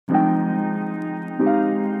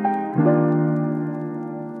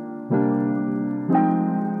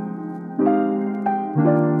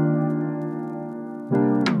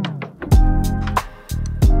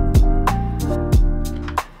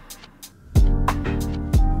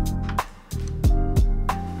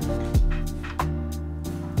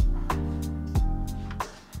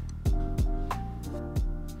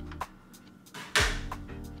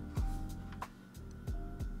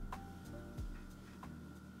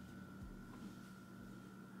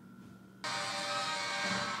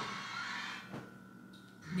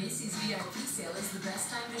sale is the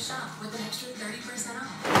best time to shop with an extra 30%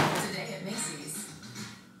 off. Today at Macy's.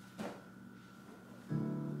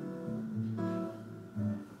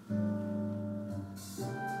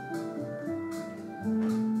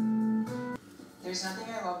 There's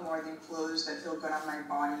nothing I love more than clothes that feel good on my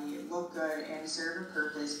body, look good, and serve a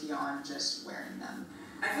purpose beyond just wearing them.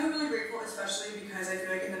 I feel really grateful, especially because I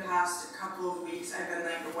feel like in the past couple of weeks I've been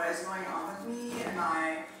like, what is going on with me? Am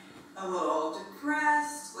I a little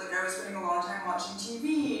depressed? Like, I was spending a lot of time watching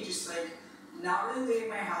TV, just like not really leaving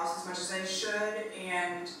my house as much as I should,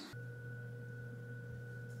 and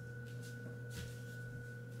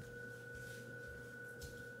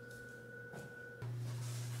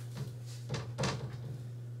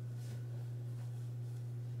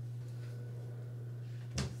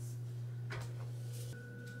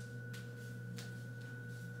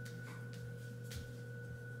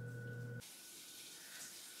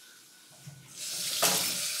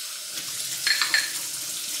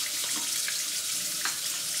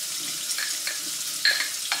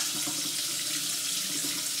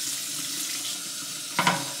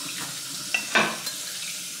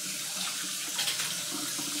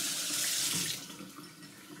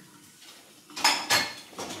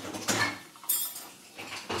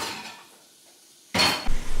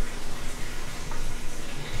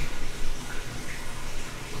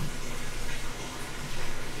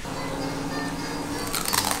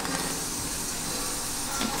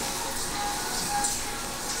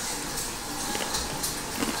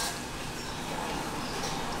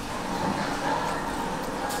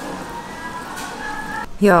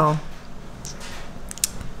Yo,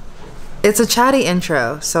 it's a chatty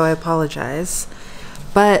intro, so I apologize,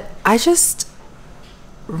 but I just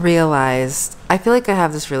realized, I feel like I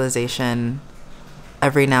have this realization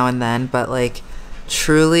every now and then, but like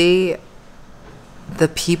truly the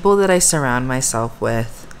people that I surround myself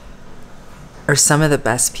with are some of the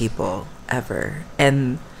best people ever,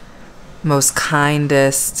 and most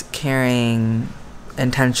kindest, caring,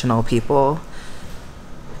 intentional people.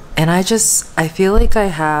 And I feel like I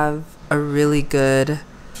have a really good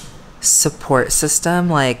support system.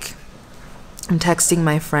 Like, I'm texting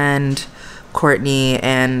my friend Courtney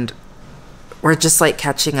and we're just like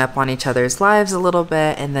catching up on each other's lives a little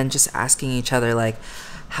bit, and then just asking each other like,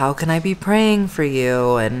 how can I be praying for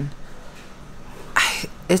you? And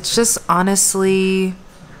it's just honestly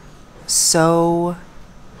so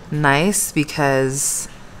nice, because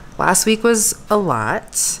last week was a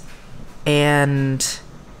lot, and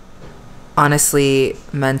honestly,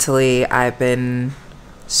 mentally, I've been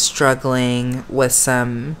struggling with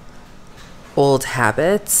some old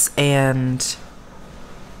habits, and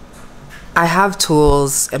I have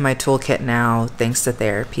tools in my toolkit now, thanks to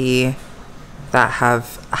therapy, that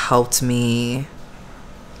have helped me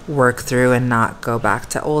work through and not go back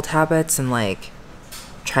to old habits and like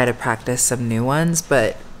try to practice some new ones.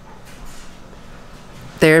 But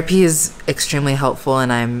therapy is extremely helpful,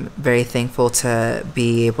 and I'm very thankful to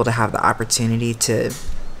be able to have the opportunity to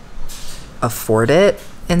afford it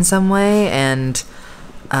in some way and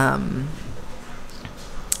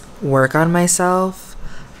work on myself.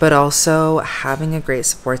 But also having a great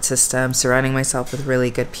support system, surrounding myself with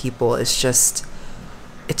really good people is just,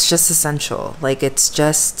 it's just essential. Like, it's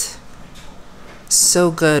just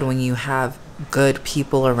so good when you have good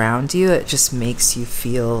people around you. It just makes you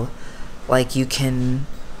feel like you can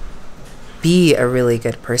be a really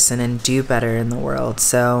good person and do better in the world.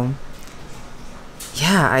 So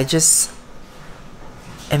yeah, I just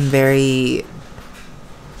am very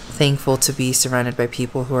thankful to be surrounded by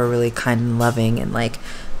people who are really kind and loving. And like,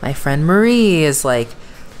 my friend Marie is like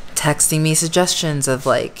texting me suggestions of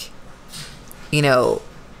like, you know,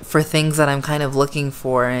 for things that I'm kind of looking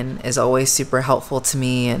for, and is always super helpful to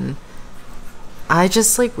me. And I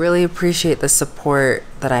just like really appreciate the support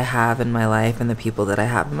that I have in my life and the people that I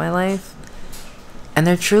have in my life. And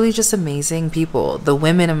they're truly just amazing people. The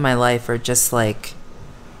women in my life are just like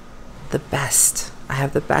the best. I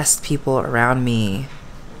have the best people around me,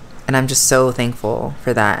 and I'm just so thankful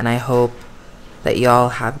for that. And I hope that y'all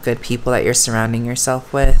have good people that you're surrounding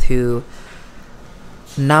yourself with, who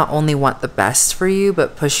not only want the best for you,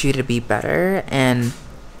 but push you to be better and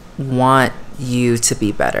want you to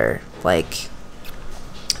be better. Like,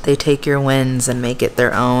 they take your wins and make it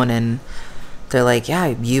their own, and they're like, yeah,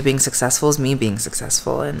 you being successful is me being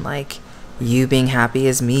successful, and like, you being happy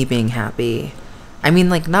is me being happy. I mean,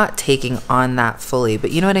 like, not taking on that fully, but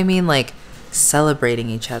you know what I mean? Like, celebrating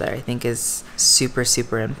each other, I think, is super,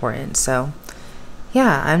 super important. So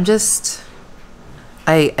yeah, I'm just,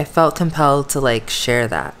 I felt compelled to like share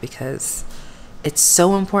that, because it's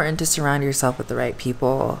so important to surround yourself with the right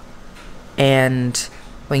people. And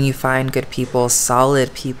when you find good people,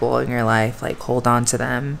 solid people in your life, like hold on to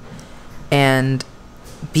them and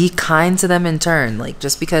be kind to them in turn. Like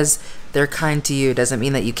just because they're kind to you doesn't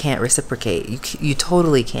mean that you can't reciprocate. You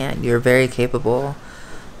totally can. You're very capable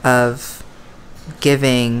of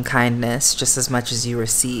giving kindness just as much as you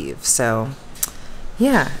receive. So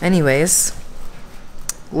yeah, anyways,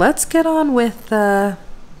 let's get on with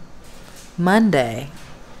Monday.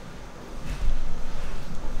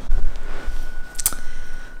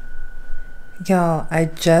 Y'all, I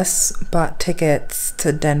just bought tickets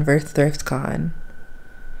to Denver ThriftCon.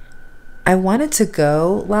 I wanted to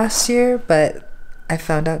go last year, but I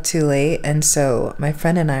found out too late, and so my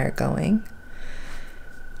friend and I are going.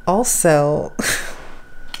 Also,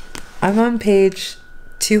 I'm on page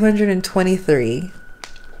 223,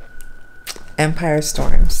 Empire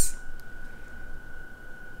Storms.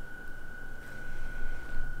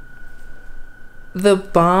 The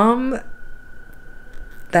bomb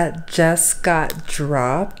that just got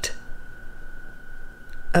dropped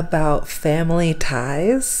about family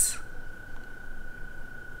ties.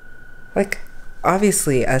 Like,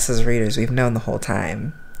 obviously, us as readers, we've known the whole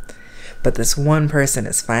time. But this one person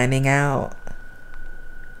is finding out.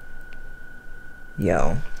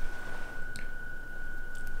 Yo.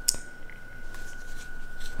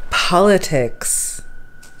 Politics.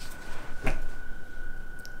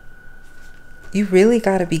 You really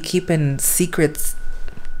gotta be keeping secrets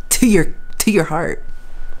to your heart.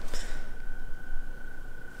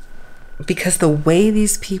 Because the way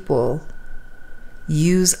these people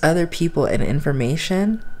use other people and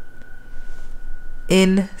information,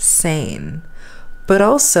 insane. But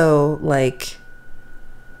also, like,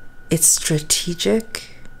 it's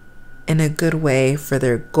strategic in a good way for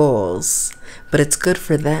their goals, but it's good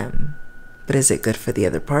for them. But is it good for the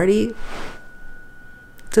other party?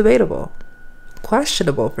 Debatable.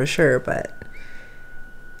 Questionable for sure, but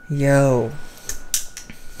yo,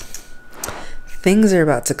 things are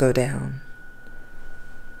about to go down.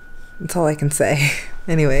 That's all I can say.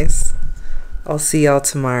 Anyways, I'll see y'all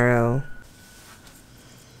tomorrow.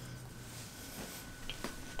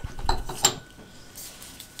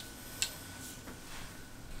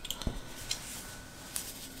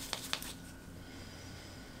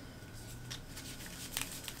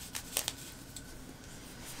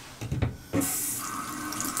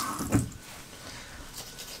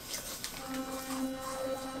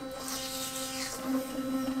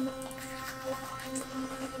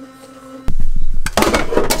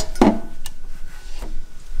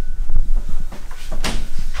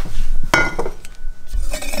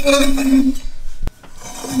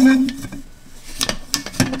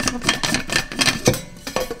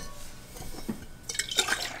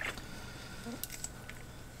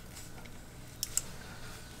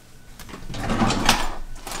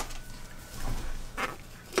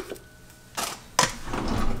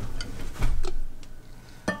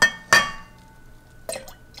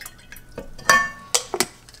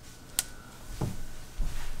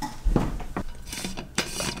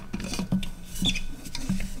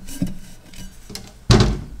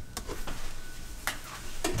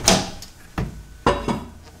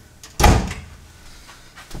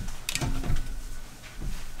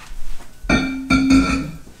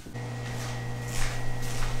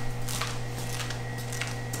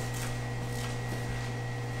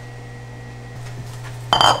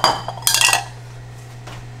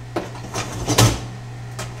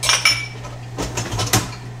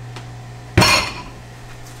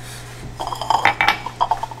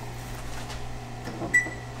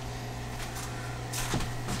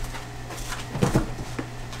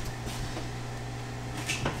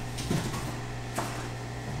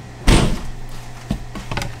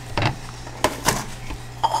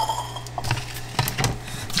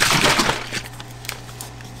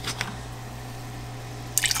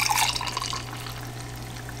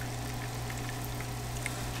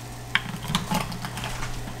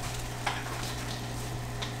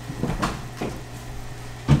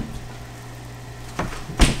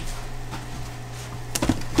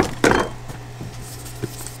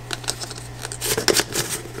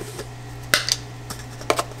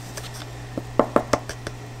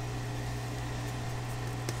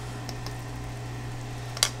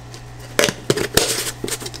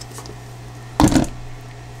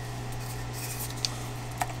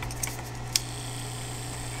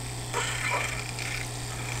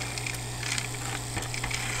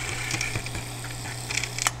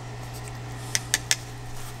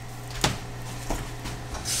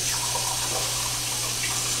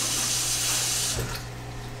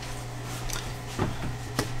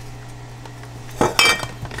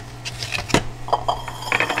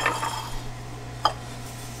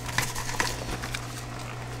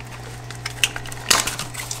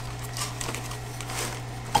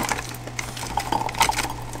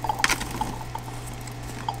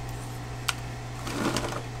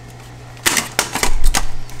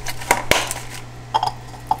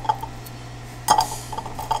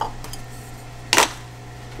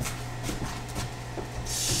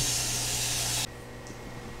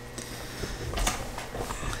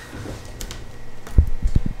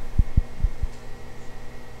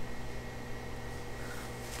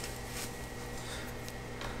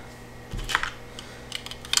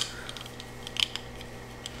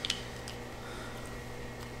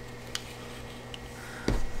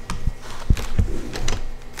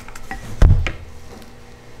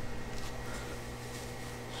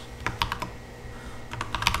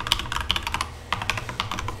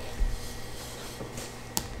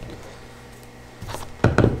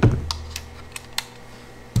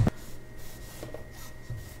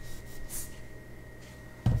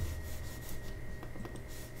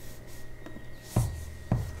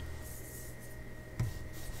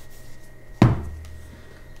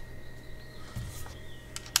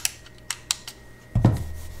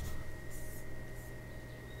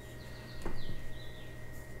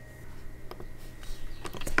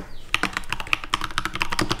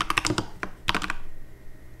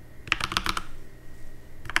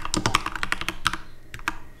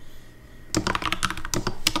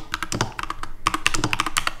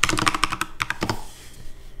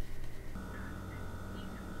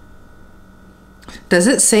 Does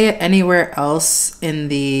it say it anywhere else in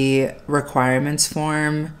the requirements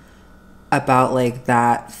form about like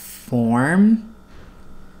that form?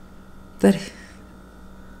 That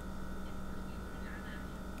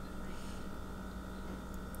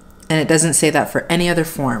and it doesn't say that for any other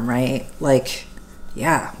form, right? Like,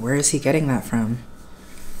 yeah, where is he getting that from?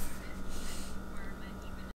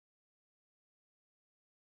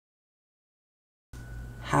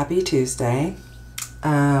 Happy Tuesday.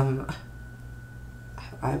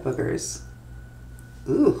 Eye boogers.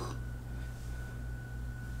 Ooh.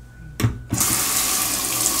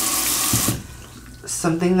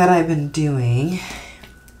 Something that I've been doing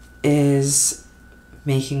is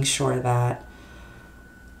making sure that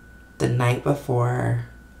the night before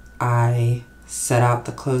I set out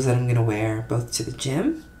the clothes that I'm gonna wear both to the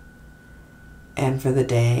gym and for the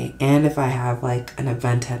day, and if I have like an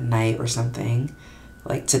event at night or something.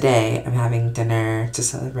 Like today, I'm having dinner to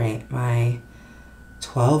celebrate my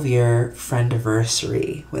 12-year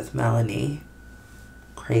Friendiversary with Melanie.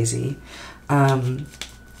 Crazy.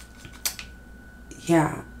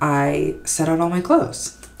 Yeah, I set out all my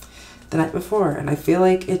clothes the night before, and I feel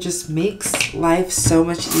like it just makes life so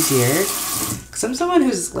much easier. Because I'm someone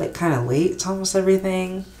who's like kind of late to almost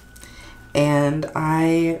everything, and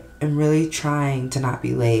I am really trying to not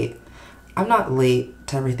be late. I'm not late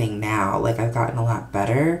to everything now, like I've gotten a lot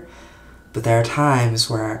better, but there are times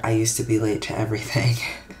where I used to be late to everything.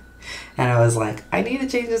 And I was like, I need to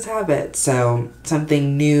change this habit. So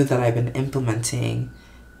something new that I've been implementing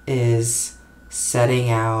is setting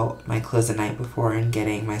out my clothes the night before and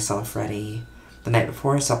getting myself ready the night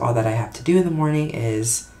before. So all that I have to do in the morning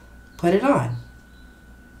is put it on.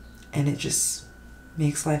 And it just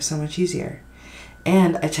makes life so much easier.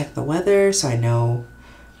 And I check the weather so I know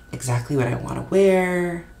exactly what I want to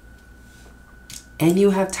wear. And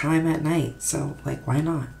you have time at night, so like, why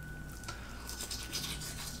not?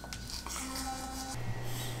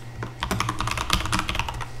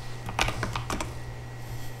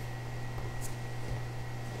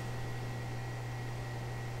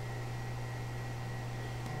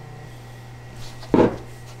 I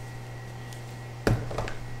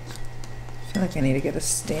feel like I need to get a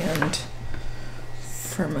stand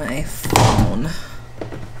for my phone.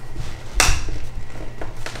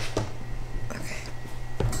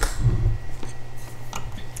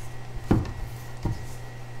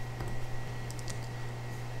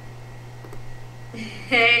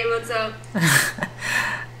 Hey, what's up?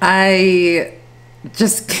 I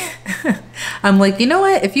just, I'm like, you know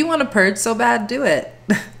what? If you want to purge so bad, do it.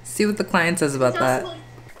 See what the client says about that.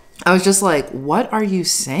 I was just like, what are you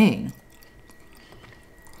saying?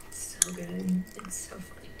 So good. It's so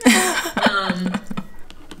funny.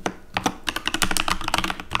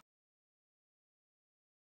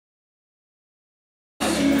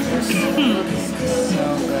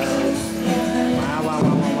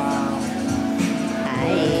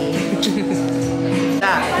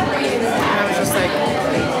 I was just like,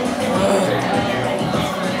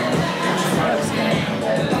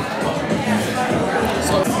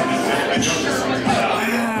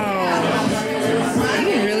 wow. You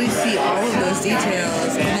can really see all of those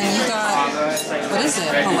details. And then you got, what is it?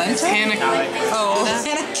 Polenta? Oh.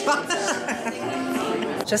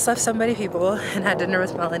 Just left So Many People and had dinner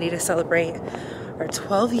with Melanie to celebrate our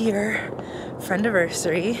 12-year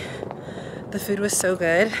Friendiversary. The food was so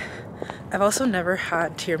good. I've also never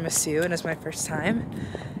had tiramisu, and it's my first time.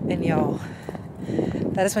 And y'all,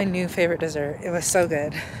 that is my new favorite dessert. It was so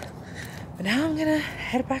good. But now I'm gonna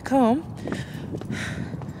head back home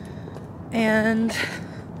and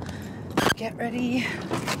get ready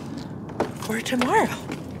for tomorrow.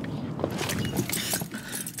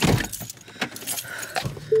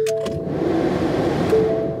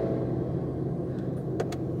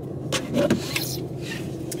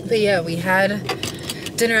 But yeah, we had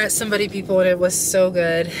dinner at So Many People and it was so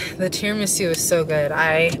good. The tiramisu was so good.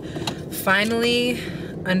 I finally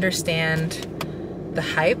understand the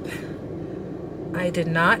hype. I did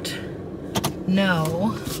not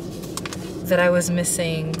know that I was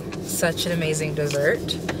missing such an amazing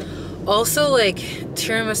dessert. Also, like,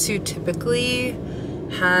 tiramisu typically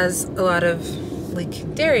has a lot of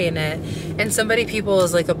like dairy in it, and So Many People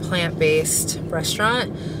is like a plant-based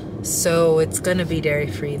restaurant, so it's gonna be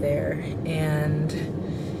dairy-free there, and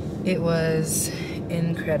it was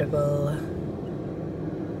incredible.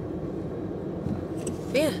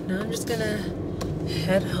 But yeah, now I'm just gonna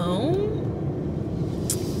head home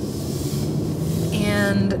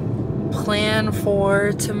and plan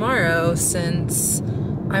for tomorrow, since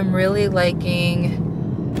I'm really liking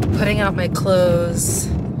putting out my clothes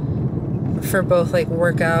for both like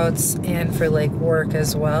workouts and for like work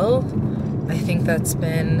as well. I think that's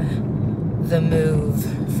been the move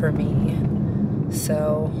for me.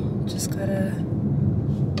 So just gotta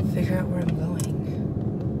figure out where I'm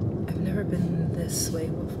going. I've never been this way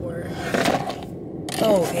before.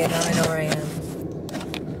 Oh, okay, now I know where I am.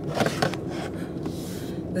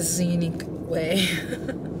 This is a unique way.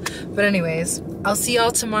 But anyways, I'll see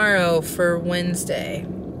y'all tomorrow for Wednesday.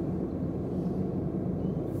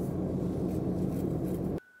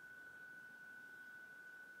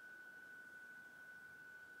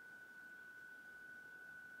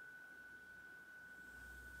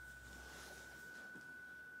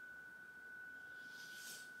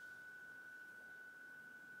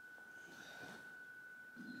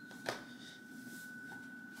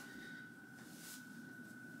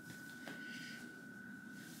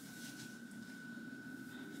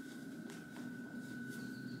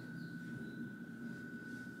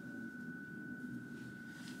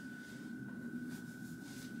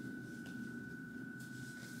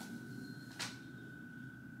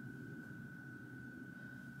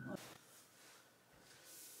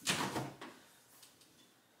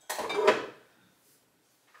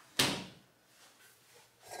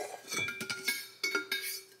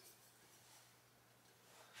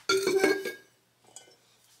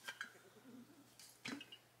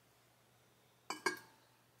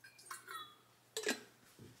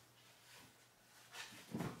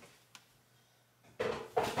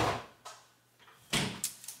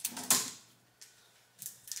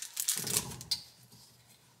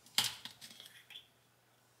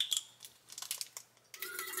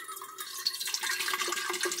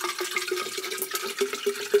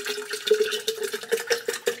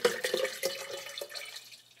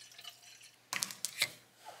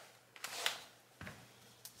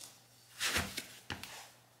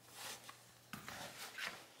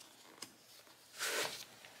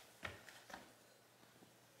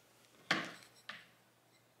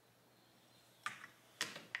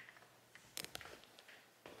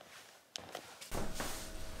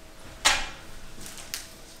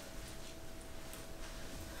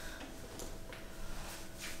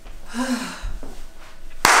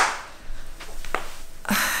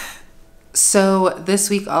 So this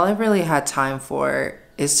week, all I've really had time for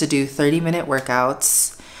is to do 30-minute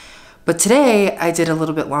workouts. But today I did a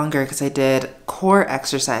little bit longer because I did core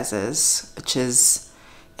exercises, which is,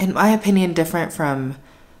 in my opinion, different from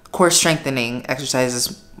core strengthening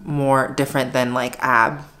exercises, more different than like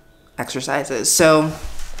ab exercises. So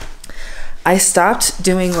I stopped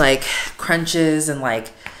doing like crunches and like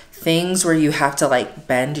things where you have to like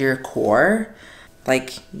bend your core,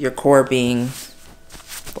 like your core being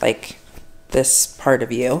like this part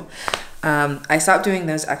of you. I stopped doing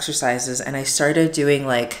those exercises and I started doing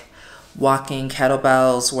like walking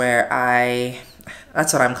kettlebells where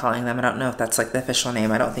that's what I'm calling them. I don't know if that's like the official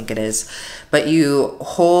name. I don't think it is. But you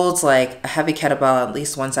hold like a heavy kettlebell at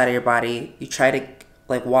least one side of your body. You try to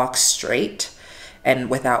like walk straight and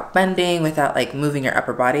without bending, without like moving your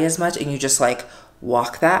upper body as much. And you just like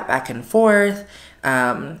walk that back and forth.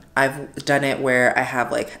 I've done it where I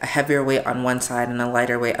have like a heavier weight on one side and a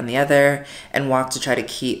lighter weight on the other and walk to try to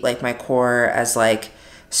keep like my core as like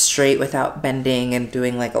straight without bending and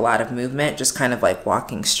doing like a lot of movement, just kind of like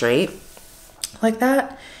walking straight like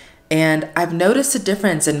that. And I've noticed a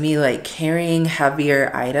difference in me like carrying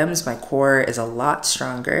heavier items. My core is a lot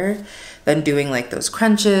stronger than doing like those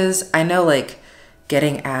crunches. I know like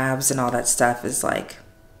getting abs and all that stuff is like,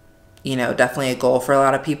 you know, definitely a goal for a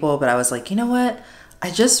lot of people, but I was like, you know what? I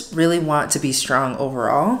just really want to be strong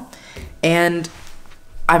overall. And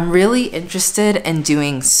I'm really interested in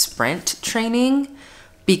doing sprint training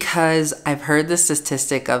because I've heard the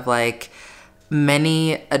statistic of like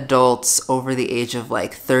many adults over the age of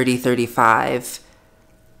like 30, 35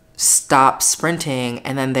 stop sprinting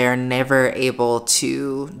and then they're never able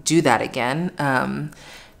to do that again.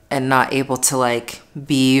 And not able to like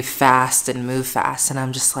be fast and move fast. And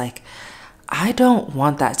I'm just like, I don't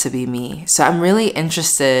want that to be me. So I'm really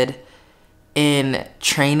interested in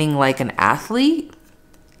training like an athlete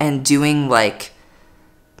and doing like,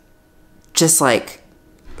 just like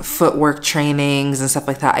footwork trainings and stuff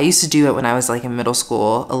like that. I used to do it when I was like in middle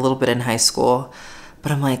school, a little bit in high school,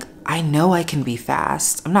 but I'm like, I know I can be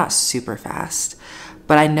fast. I'm not super fast,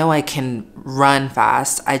 but I know I can run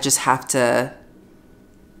fast. I just have to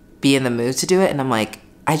be in the mood to do it. And I'm like,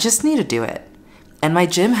 I just need to do it. And my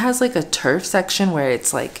gym has like a turf section where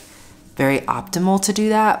it's like very optimal to do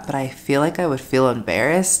that, but I feel like I would feel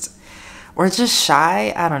embarrassed or just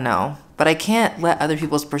shy. I don't know, but I can't let other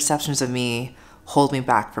people's perceptions of me hold me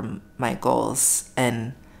back from my goals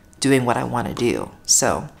and doing what I want to do.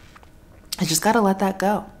 So I just gotta let that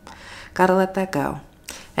go. Gotta let that go.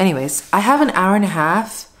 Anyways, I have an hour and a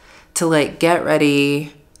half to like get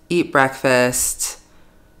ready, eat breakfast,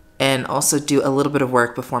 and also do a little bit of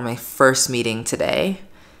work before my first meeting today.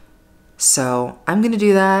 So I'm gonna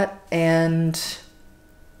do that and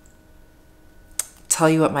tell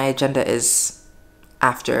you what my agenda is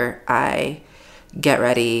after I get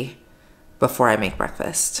ready before I make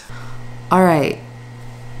breakfast. All right.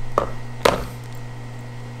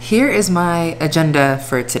 Here is my agenda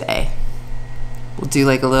for today. We'll do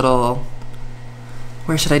like a little,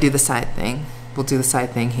 where should I do the side thing? We'll do the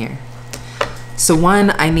side thing here. So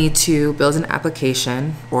one, I need to build an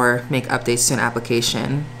application or make updates to an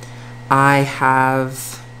application. I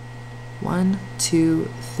have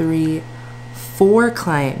 4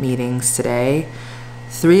 client meetings today.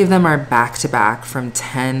 3 of them are back to back from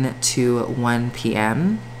 10 to 1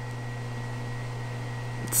 p.m.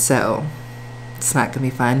 So it's not gonna be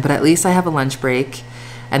fun, but at least I have a lunch break.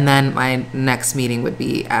 And then my next meeting would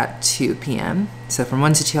be at 2 p.m. So from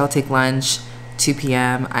 1 to 2, I'll take lunch. 2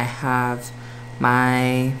 p.m., I have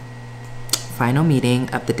my final meeting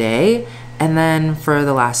of the day. And then for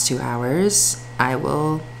the last 2 hours, I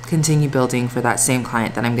will continue building for that same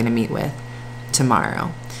client that I'm gonna meet with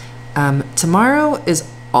tomorrow. Tomorrow is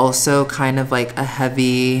also kind of like a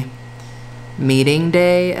heavy meeting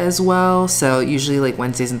day as well. So usually like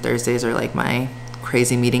Wednesdays and Thursdays are like my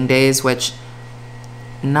crazy meeting days, which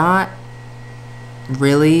not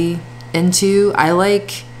really into. I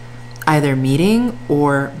like either meeting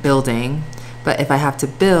or building, but if I have to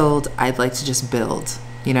build, I'd like to just build.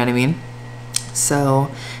 You know what I mean?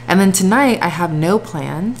 So, and then tonight I have no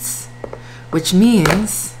plans, which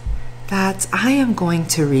means that I am going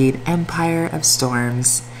to read Empire of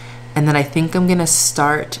Storms, and then I think I'm gonna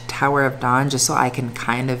start Tower of Dawn just so I can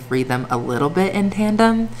kind of read them a little bit in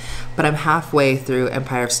tandem. But I'm halfway through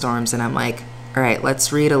Empire of Storms and I'm like, all right,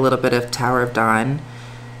 let's read a little bit of Tower of Dawn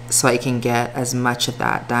so I can get as much of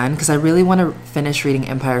that done, because I really want to finish reading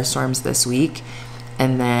Empire of Storms this week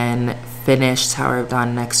and then finish Tower of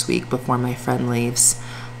Dawn next week before my friend leaves,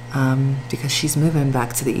 because she's moving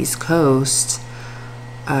back to the East Coast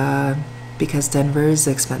because Denver is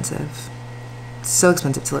expensive. It's so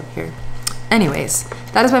expensive to live here. Anyways,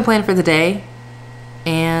 that is my plan for the day,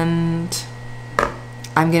 and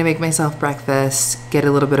I'm gonna make myself breakfast, get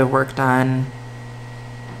a little bit of work done,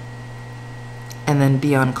 and then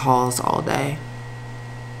be on calls all day.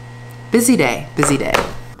 Busy day, busy day.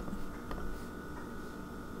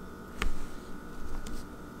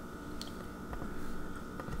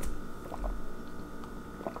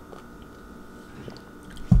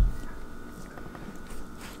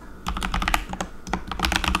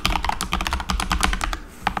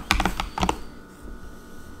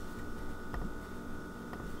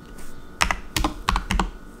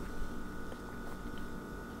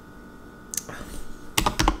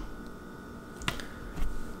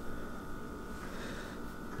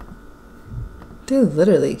 They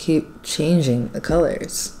literally keep changing the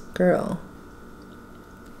colors, girl.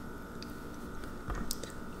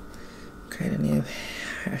 Create a new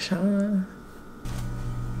hair shot.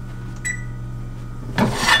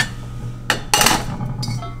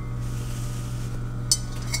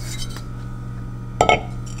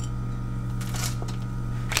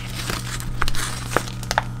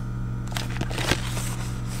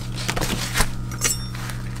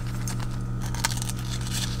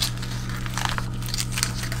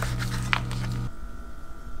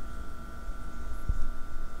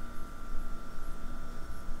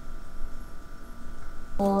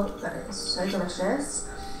 That is so delicious.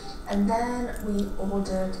 And then we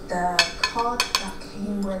ordered the cod that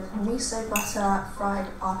came with miso butter, fried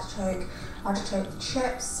artichoke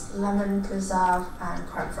chips, lemon preserve, and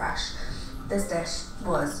creme fraiche. This dish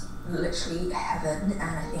was literally heaven, and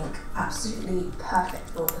I think absolutely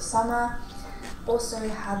perfect for the summer. Also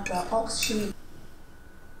had the ox sheep.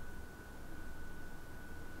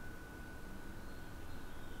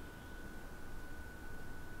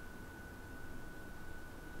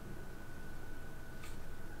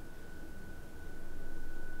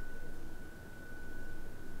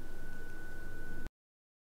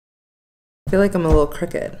 I feel like I'm a little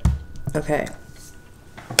crooked. Okay.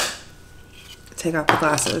 Take off the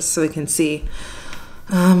glasses so we can see.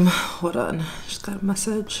 Hold on. Just got a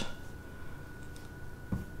message.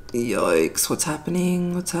 Yikes. What's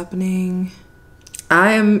happening? What's happening?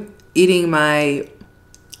 I am eating my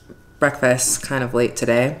breakfast kind of late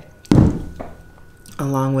today,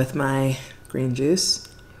 along with my green juice.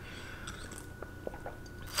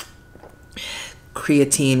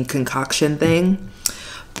 Creatine concoction thing.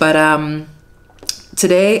 But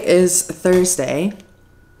today is Thursday.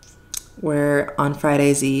 We're on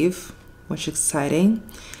Friday's Eve. which is exciting.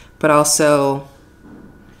 But also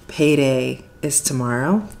payday is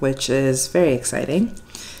tomorrow, which is very exciting.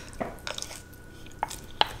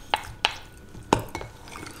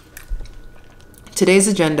 Today's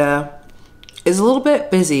agenda is a little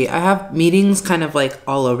bit busy. I have meetings kind of like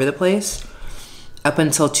all over the place up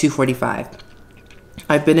until 2:45.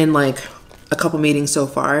 I've been in like a couple meetings so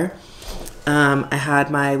far. I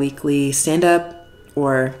had my weekly stand-up,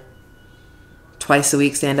 or twice a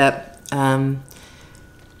week stand-up. I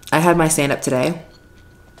had my stand-up today,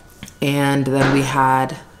 and then we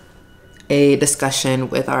had a discussion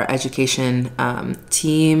with our education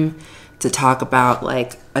team to talk about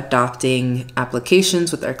like adopting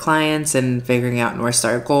applications with our clients and figuring out North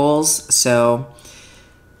Star goals. So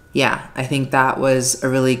yeah, I think that was a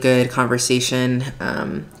really good conversation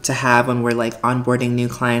to have when we're like onboarding new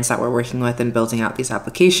clients that we're working with and building out these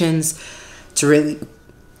applications, to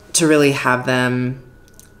really have them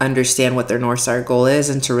understand what their North Star goal is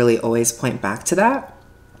and to really always point back to that.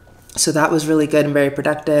 So that was really good and very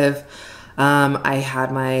productive. I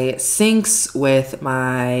had my syncs with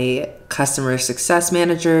my customer success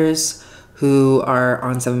managers who are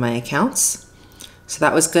on some of my accounts. So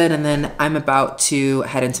that was good. And then I'm about to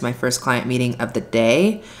head into my first client meeting of the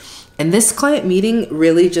day. And this client meeting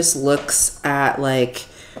really just looks at like,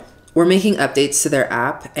 we're making updates to their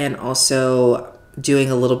app and also doing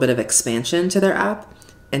a little bit of expansion to their app.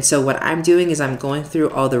 And so what I'm doing is I'm going through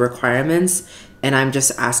all the requirements and I'm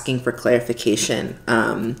just asking for clarification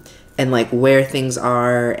and like where things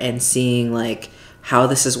are and seeing like how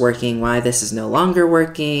this is working, why this is no longer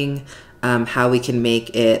working, how we can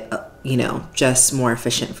make it, you know, just more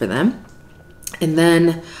efficient for them. And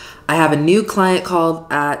then I have a new client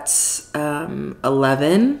called at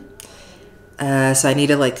 11. So I need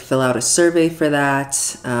to like fill out a survey for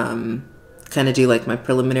that, kind of do like my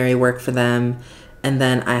preliminary work for them. And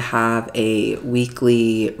then I have a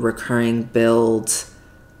weekly recurring build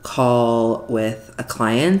call with a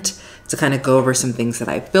client to kind of go over some things that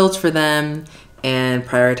I built for them and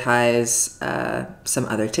prioritize some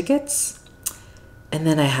other tickets. And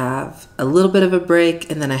then I have a little bit of a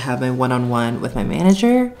break, and then I have my one-on-one with my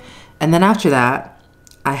manager. And then after that,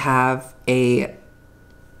 I have a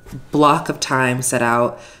block of time set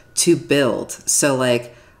out to build. So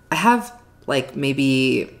like I have like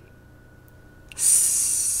maybe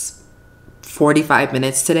 45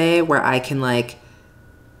 minutes today where I can like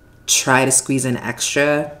try to squeeze in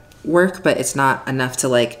extra work, but it's not enough to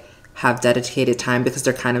like have dedicated time because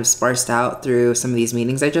they're kind of sparsed out through some of these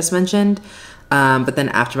meetings I just mentioned. But then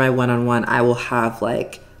after my one-on-one, I will have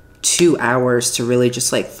like 2 hours to really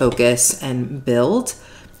just like focus and build.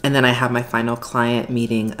 And then I have my final client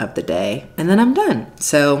meeting of the day and then I'm done.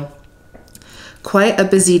 So quite a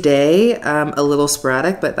busy day, a little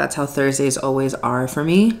sporadic, but that's how Thursdays always are for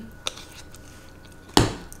me.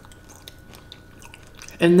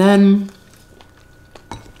 And then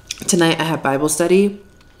tonight I have Bible study.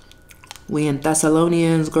 We in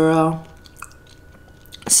Thessalonians, girl.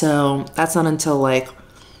 So that's not until like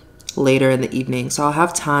later in the evening. So I'll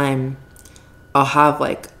have time. I'll have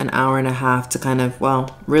like an hour and a half to kind of,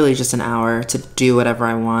 well, really just an hour to do whatever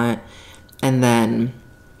I want. And then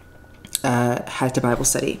head to Bible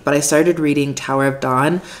study. But I started reading Tower of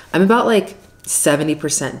Dawn. I'm about like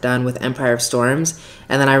 70% done with Empire of Storms.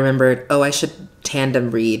 And then I remembered, oh, I should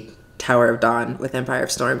tandem read Tower of Dawn with Empire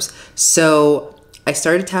of Storms. So I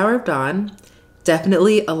started Tower of Dawn,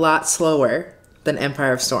 definitely a lot slower than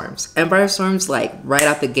Empire of Storms. Empire of Storms, like right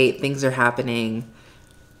out the gate, things are happening.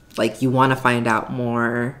 Like you want to find out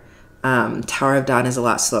more. Tower of Dawn is a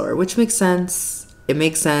lot slower, which makes sense. It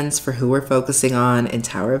makes sense for who we're focusing on in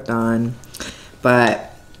Tower of Dawn.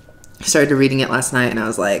 But I started reading it last night and I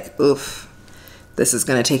was like, oof, this is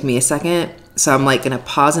going to take me a second. So I'm like going to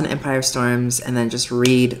pause on Empire of Storms and then just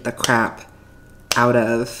read the crap out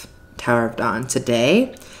of Tower of Dawn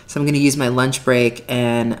today. So I'm going to use my lunch break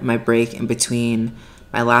and my break in between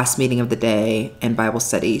my last meeting of the day and Bible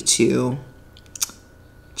study to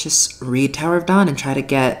just read Tower of Dawn and try to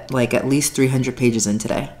get like at least 300 pages in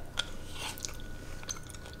today.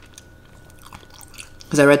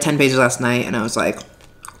 Because I read 10 pages last night and I was like,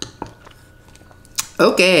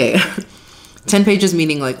 okay. 10 pages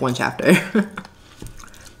meaning like one chapter.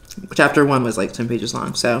 Chapter 1 was like 10 pages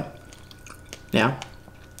long. So yeah.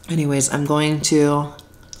 Anyways, I'm going to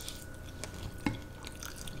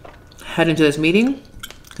head into this meeting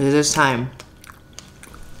because it is time.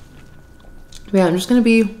 But yeah, I'm just gonna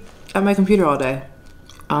be at my computer all day,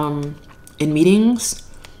 in meetings,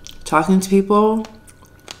 talking to people,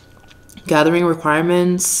 gathering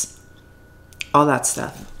requirements, all that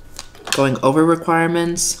stuff, going over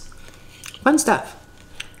requirements, fun stuff.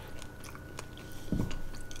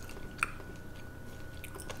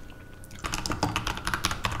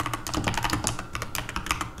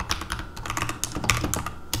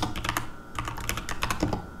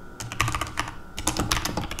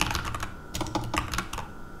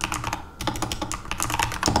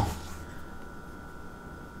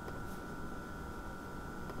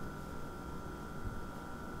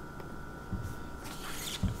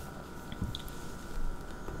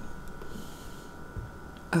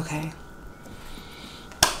 Okay.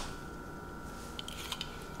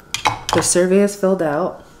 The survey is filled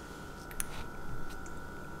out.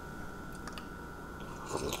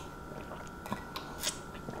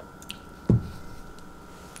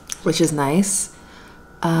 Which is nice.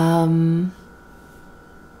 I'm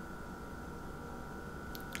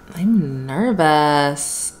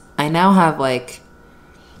nervous. I now have like,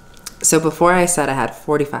 so before I said I had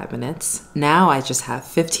 45 minutes. Now I just have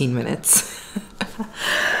 15 minutes.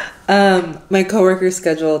 My coworker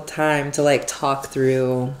scheduled time to like talk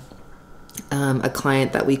through a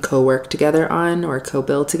client that we co-work together on or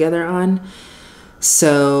co-build together on.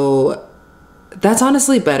 So that's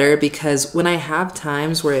honestly better, because when I have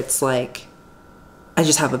times where it's like, I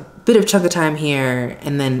just have a bit of chunk of time here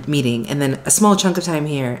and then meeting, and then a small chunk of time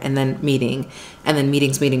here and then meeting, and then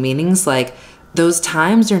meetings, like those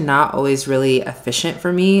times are not always really efficient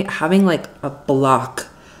for me. Having like a block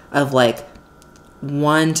of like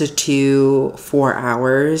 1 to 2, 4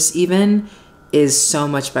 hours even is so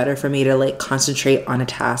much better for me to like concentrate on a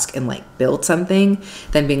task and like build something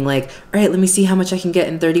than being like, all right, let me see how much I can get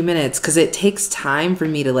in 30 minutes. Cause it takes time for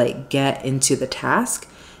me to like get into the task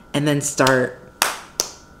and then start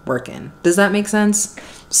working. Does that make sense?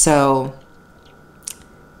 So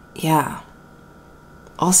yeah.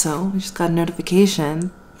 Also, we just got a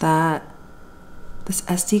notification that this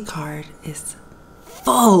SD card is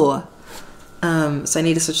full. So I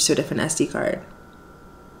need to switch to a different SD card.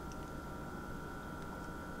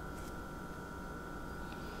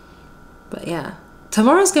 But yeah,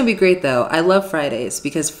 tomorrow's gonna be great though. I love Fridays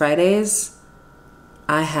because Fridays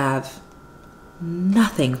I have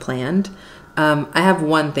nothing planned. I have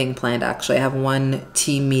one thing planned actually. I have one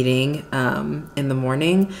team meeting in the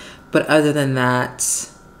morning, but other than that,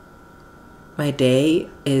 my day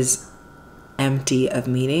is empty of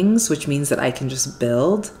meetings, which means that I can just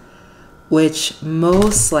build, which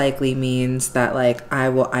most likely means that like I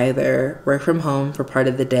will either work from home for part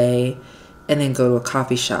of the day and then go to a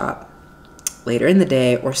coffee shop later in the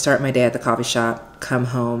day, or start my day at the coffee shop, come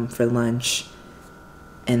home for lunch,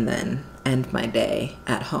 and then end my day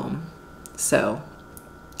at home. So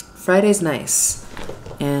Friday's nice,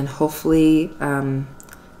 and hopefully I'm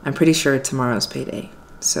pretty sure tomorrow's payday,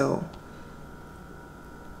 so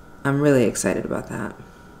I'm really excited about that.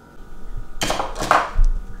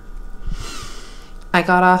 I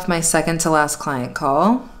got off my second to last client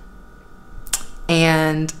call,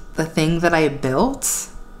 and the thing that I built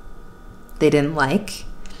they didn't like,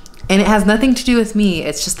 and it has nothing to do with me.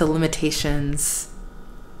 It's just the limitations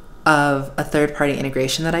of a third-party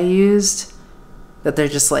integration that I used, that they're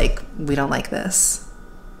just like, we don't like this.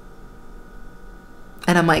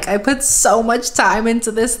 And I'm like, I put so much time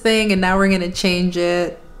into this thing and now we're gonna change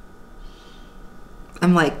it.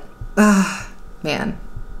 I'm like, ah, man,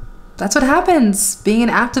 that's what happens being an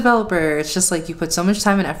app developer. It's just like you put so much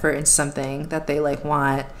time and effort into something that they like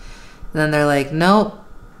want, and then they're like, nope,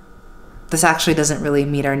 this actually doesn't really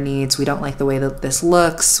meet our needs. We don't like the way that this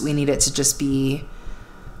looks. We need it to just be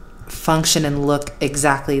function and look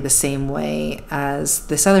exactly the same way as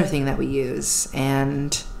this other thing that we use.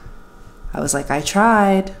 And I was like, I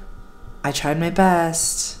tried my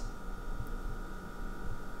best,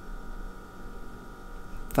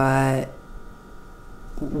 but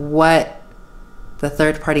what the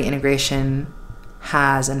third-party integration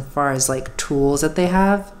has, as far as like tools that they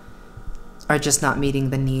have, are just not meeting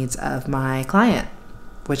the needs of my client,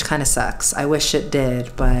 which kind of sucks. I wish it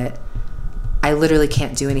did, but I literally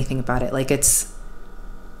can't do anything about it. Like it's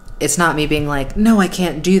not me being like, no, I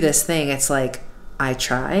can't do this thing. It's like, I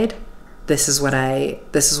tried. This is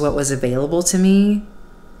what was available to me.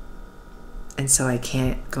 And so I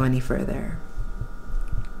can't go any further.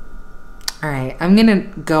 All right, I'm gonna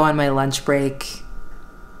go on my lunch break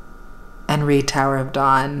and read Tower of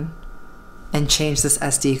Dawn and change this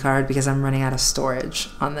SD card because I'm running out of storage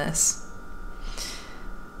on this.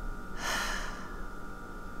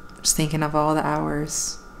 Just thinking of all the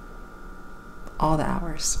hours. All the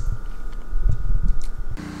hours.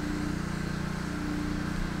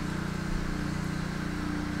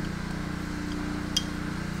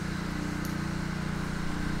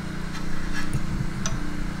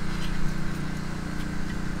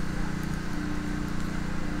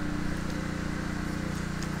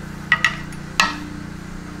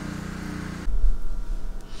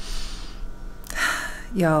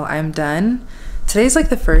 Yo, I'm done. Today's like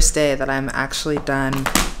the first day that I'm actually done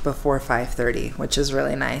before 5:30, which is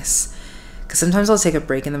really nice. Because sometimes I'll take a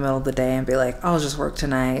break in the middle of the day and be like, I'll just work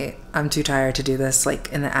tonight. I'm too tired to do this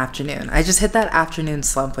like in the afternoon. I just hit that afternoon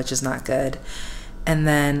slump, which is not good. and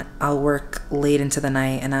then I'll work late into the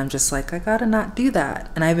night, and I'm just like, I gotta not do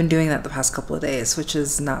that. And I've been doing that the past couple of days, which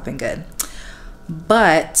has not been good.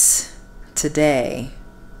 But today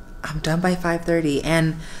I'm done by 5:30,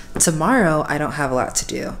 and tomorrow I don't have a lot to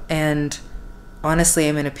do. And honestly,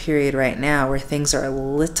 I'm in a period right now where things are a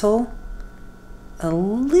little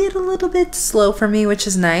bit slow for me, which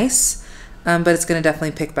is nice. But it's going to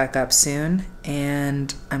definitely pick back up soon,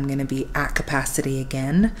 and I'm going to be at capacity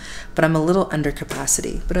again, but I'm a little under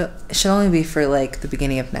capacity, but it should only be for like the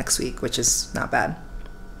beginning of next week, which is not bad.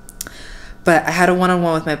 But I had a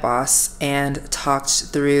one-on-one with my boss and talked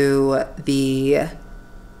through the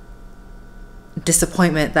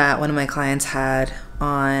disappointment that one of my clients had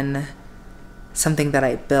on something that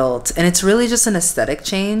I built. And it's really just an aesthetic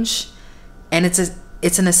change, and it's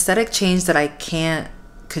an aesthetic change that I can't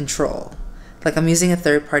control. Like, I'm using a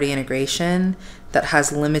third-party integration that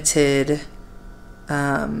has limited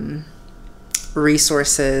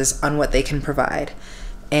resources on what they can provide,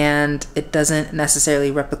 and it doesn't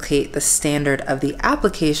necessarily replicate the standard of the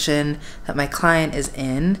application that my client is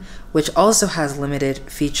in, which also has limited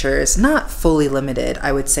features. Not fully limited,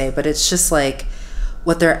 I would say, but it's just like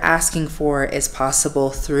what they're asking for is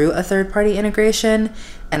possible through a third-party integration,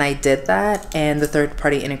 and I did that, and the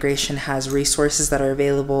third-party integration has resources that are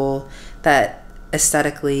available that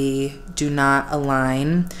aesthetically do not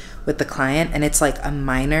align with the client, and it's like a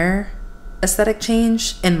minor aesthetic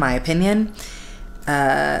change in my opinion,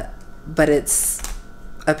 but it's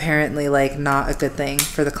apparently like not a good thing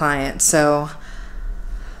for the client. So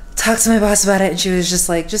talked to my boss about it, and she was just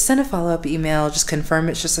like, just send a follow-up email, just confirm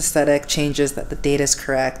it's just aesthetic changes, that the data is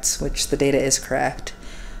correct, which the data is correct,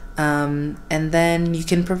 and then you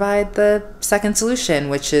can provide the second solution,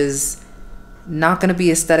 which is not going to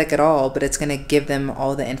be aesthetic at all, but it's going to give them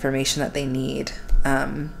all the information that they need,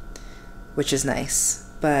 which is nice.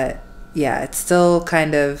 But yeah, it still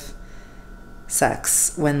kind of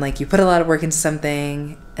sucks when like you put a lot of work into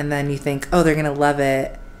something and then you think, oh, they're going to love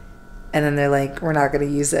it, and then they're like, we're not going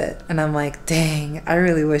to use it. And I'm like, dang, I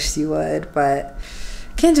really wish you would, but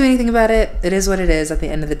can't do anything about it. It is what it is at the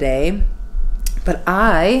end of the day. But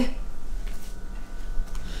I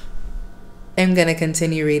am going to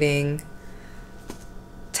continue reading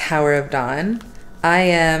Tower of Dawn. I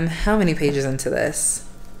am how many pages into this?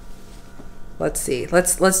 Let's see.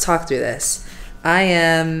 Let's talk through this. I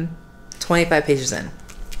am 25 pages in,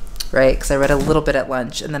 right? Because I read a little bit at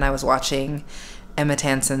lunch, and then I was watching Emma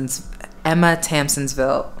Tamsin's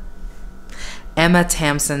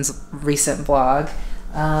recent vlog.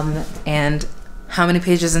 And how many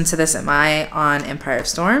pages into this am I on Empire of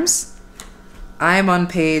Storms? I'm on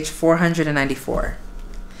page 494,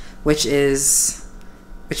 which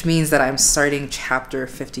means that I'm starting chapter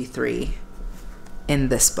 53 in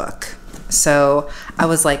this book. So I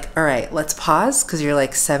was like, all right, let's pause, because you're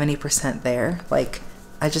like 70% there. Like,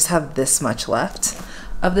 I just have this much left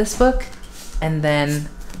of this book, and then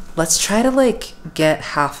let's try to like get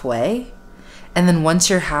halfway, and then once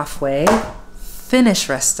you're halfway, finish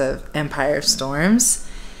rest of Empire of Storms,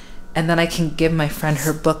 and then I can give my friend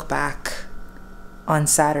her book back on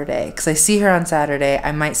Saturday, because I see her on Saturday.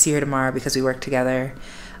 I might see her tomorrow because we work together,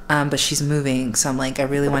 but she's moving, so I'm like, I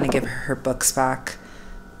really want to give her books back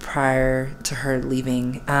prior to her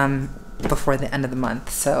leaving, before the end of the month.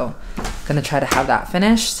 So I'm gonna try to have that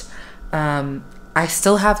finished. I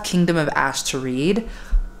still have Kingdom of Ash to read,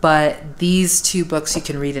 but these two books you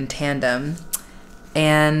can read in tandem,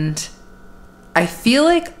 and I feel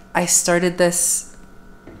like I started this,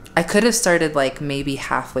 I could have started like maybe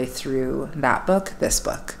halfway through that book, this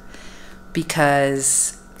book,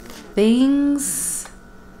 because things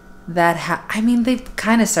that I mean, they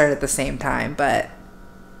kind of started at the same time, but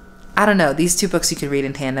I don't know. These two books you could read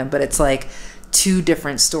in tandem, but it's like two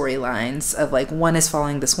different storylines of like, one is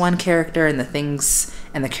following this one character and the things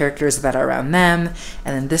and the characters that are around them,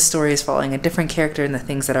 and then this story is following a different character and the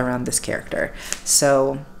things that are around this character.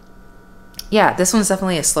 So yeah, this one's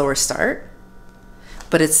definitely a slower start,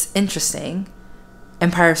 but it's interesting.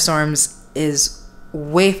 Empire of Storms is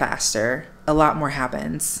way faster. A lot more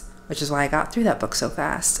happens, which is why I got through that book so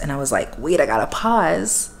fast. And I was like, wait, I gotta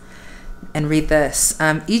pause and read this.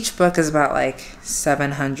 Each book is about like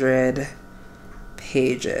 700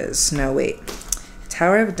 pages. No, wait.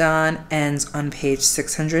 Tower of Dawn ends on page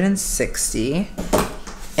 660.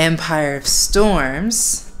 Empire of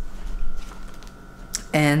Storms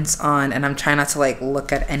ends on, and I'm trying not to like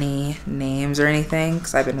look at any names or anything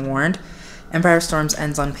because I've been warned. Empire of Storms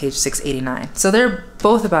ends on page 689. So they're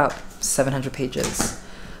both about 700 pages.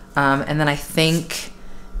 And then I think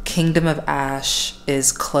Kingdom of Ash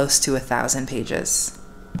is close to 1,000 pages,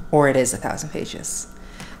 or it is 1,000 pages,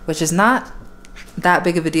 which is not that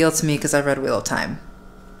big of a deal to me because I've read Wheel of Time.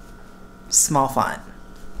 Small font.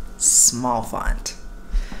 Small font.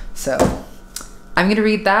 So I'm going to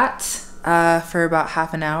read that for about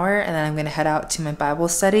half an hour, and then I'm going to head out to my Bible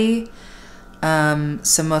study.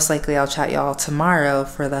 So most likely I'll chat y'all tomorrow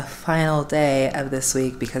for the final day of this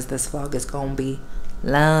week, because this vlog is going to be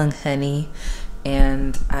long, honey.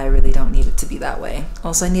 And I really don't need it to be that way.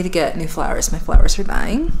 Also, I need to get new flowers. My flowers are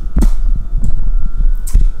dying.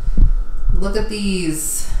 Look at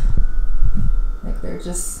these. Like,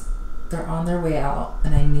 they're on their way out,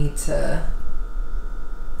 and I need to,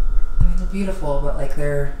 I mean, they're beautiful, but like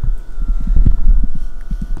they're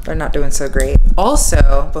not doing so great.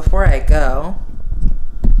 Also, before I go,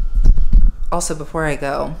 I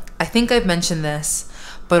think I've mentioned this,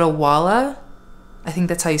 but Awala, I think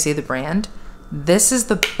that's how you say the brand. This is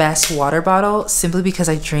the best water bottle simply because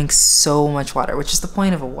I drink so much water, which is the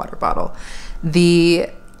point of a water bottle.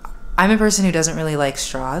 I'm a person who doesn't really like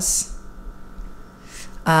straws.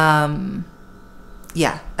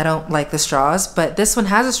 Yeah, I don't like the straws, but this one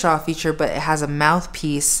has a straw feature, but it has a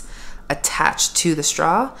mouthpiece attached to the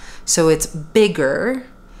straw. So it's bigger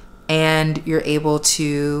and you're able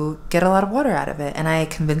to get a lot of water out of it. And I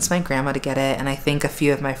convinced my grandma to get it, and I think a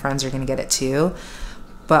few of my friends are gonna get it too.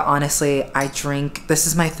 But honestly, this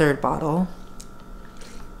is my 3rd bottle.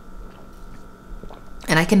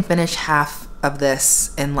 And I can finish half of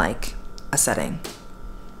this in like a setting,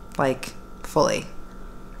 like fully.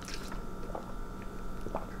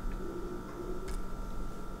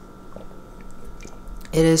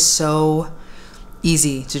 It is so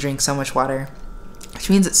easy to drink so much water, which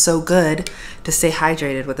means it's so good to stay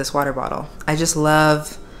hydrated with this water bottle. I just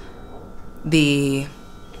love the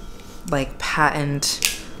like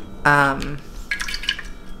patent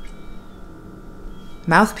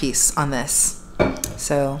mouthpiece on this.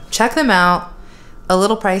 So check them out. A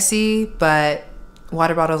little pricey, but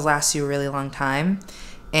water bottles last you a really long time,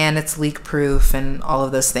 and it's leak proof and all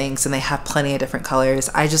of those things, and they have plenty of different colors.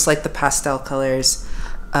 I just like the pastel colors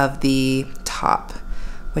of the top,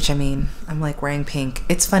 which, I mean, I'm like wearing pink.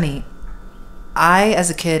 It's funny, I as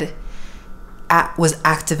a kid was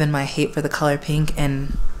active in my hate for the color pink,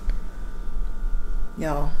 and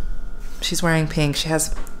yo, she's wearing pink. She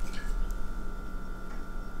has,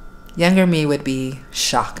 younger me would be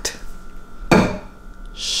shocked.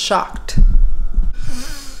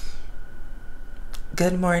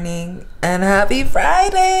 Good morning and happy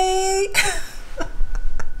Friday.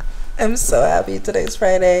 I'm so happy today's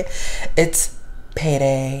Friday. It's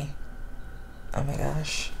payday. Oh my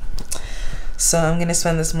gosh. So I'm gonna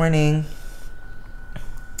spend this morning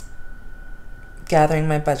gathering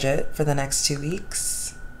my budget for the next 2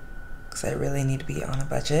 weeks, because I really need to be on a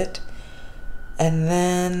budget. And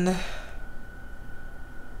then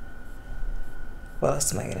what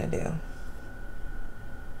else am I gonna do?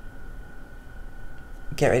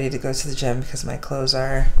 Get ready to go to the gym because my clothes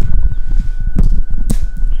are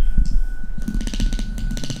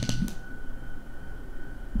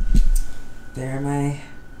there. My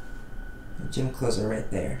gym clothes are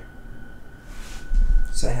right there,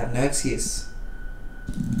 so I have no excuse.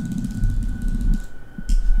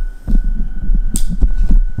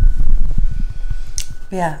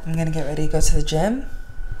 But yeah, I'm gonna get ready to go to the gym,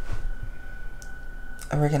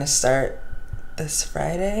 and we're gonna start this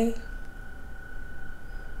Friday.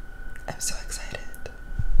 I'm so excited.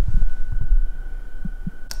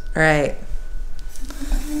 All right,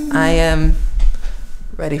 I am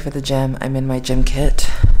ready for the gym. I'm in my gym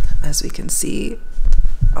kit, as we can see.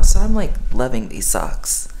 Also, I'm like loving these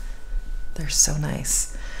socks. They're so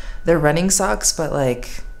nice. They're running socks, but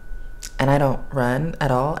like, and I don't run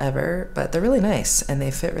at all ever, but they're really nice and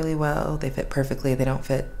they fit really well. They fit perfectly. They don't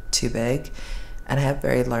fit too big, and I have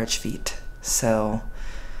very large feet, so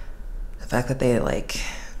the fact that they like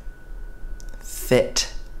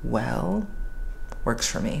fit well works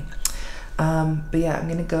for me. But yeah, I'm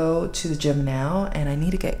gonna go to the gym now, and I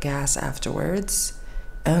need to get gas afterwards,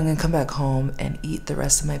 and I'm gonna come back home and eat the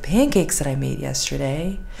rest of my pancakes that I made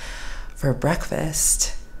yesterday for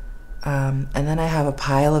breakfast. And then I have a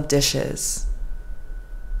pile of dishes.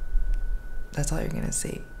 That's all you're gonna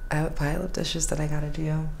see. I have a pile of dishes that I gotta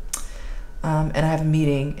do. And I have a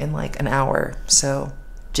meeting in like an hour. So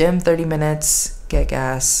gym 30 minutes, get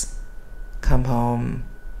gas, come home,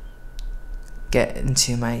 get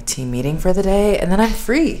into my team meeting for the day, and then I'm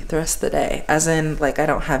free the rest of the day. As in, like, I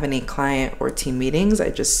don't have any client or team meetings. I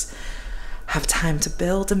just have time to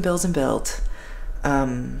build and build and build.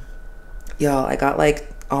 Y'all, I got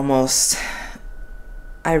like almost,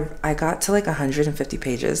 I got to like 150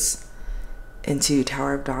 pages into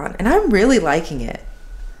Tower of Dawn, and I'm really liking it.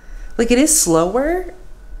 Like, it is slower,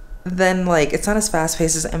 then like it's not as fast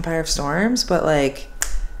paced as Empire of Storms, but like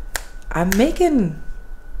I'm making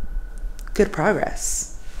good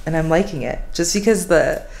progress and I'm liking it. Just because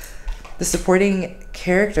the supporting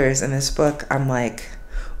characters in this book, I'm like,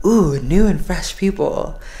 ooh, new and fresh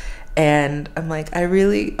people. And I'm like, I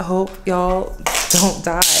really hope y'all don't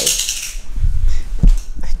die.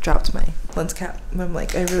 I dropped my lens cap. I'm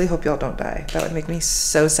like, I really hope y'all don't die. That would make me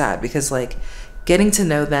so sad, because like getting to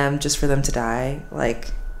know them just for them to die,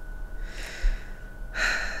 like.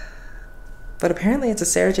 But apparently it's a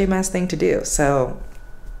Sarah J. Maas thing to do, so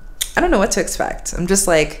I don't know what to expect. I'm just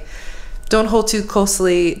like, don't hold too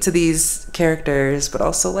closely to these characters, but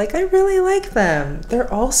also like I really like them.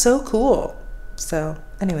 They're all so cool. So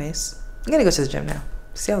anyways, I'm gonna go to the gym now.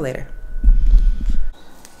 See y'all later.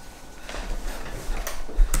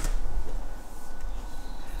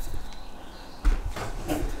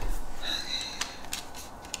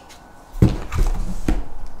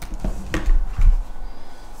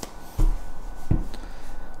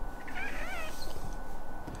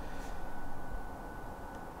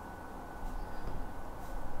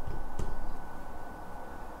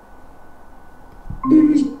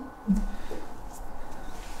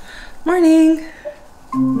 Morning.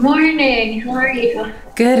 Morning. How are you?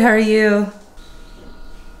 Good, how are you?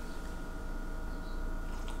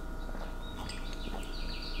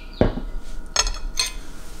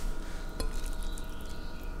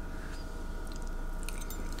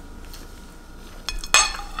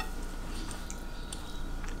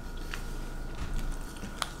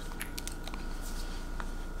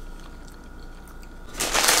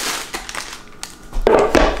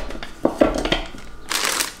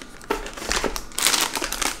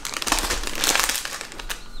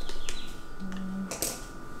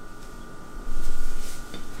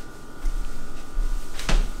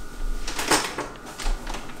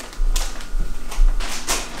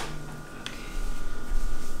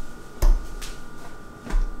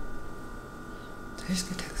 I just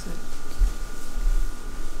get texted.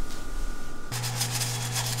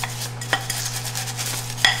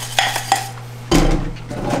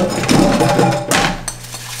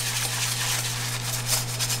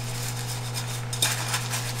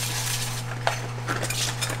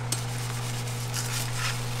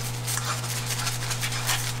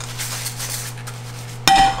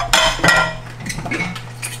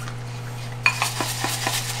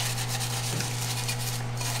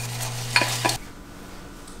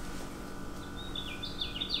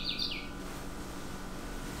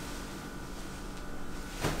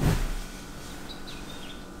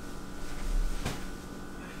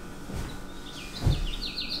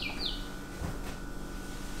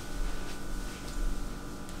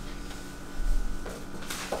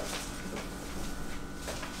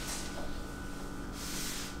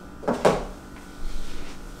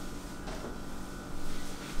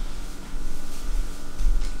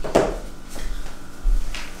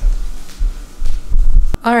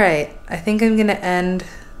 Alright, I think I'm gonna end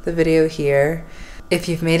the video here. If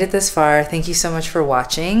you've made it this far, thank you so much for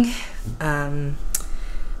watching.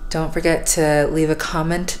 Don't forget to leave a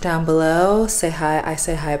comment down below, say hi, I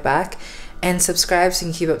say hi back, and subscribe so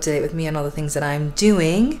you can keep up to date with me on all the things that I'm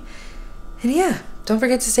doing. And yeah, don't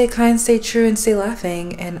forget to stay kind, stay true, and stay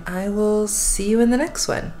laughing, and I will see you in the next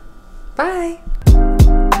one. Bye!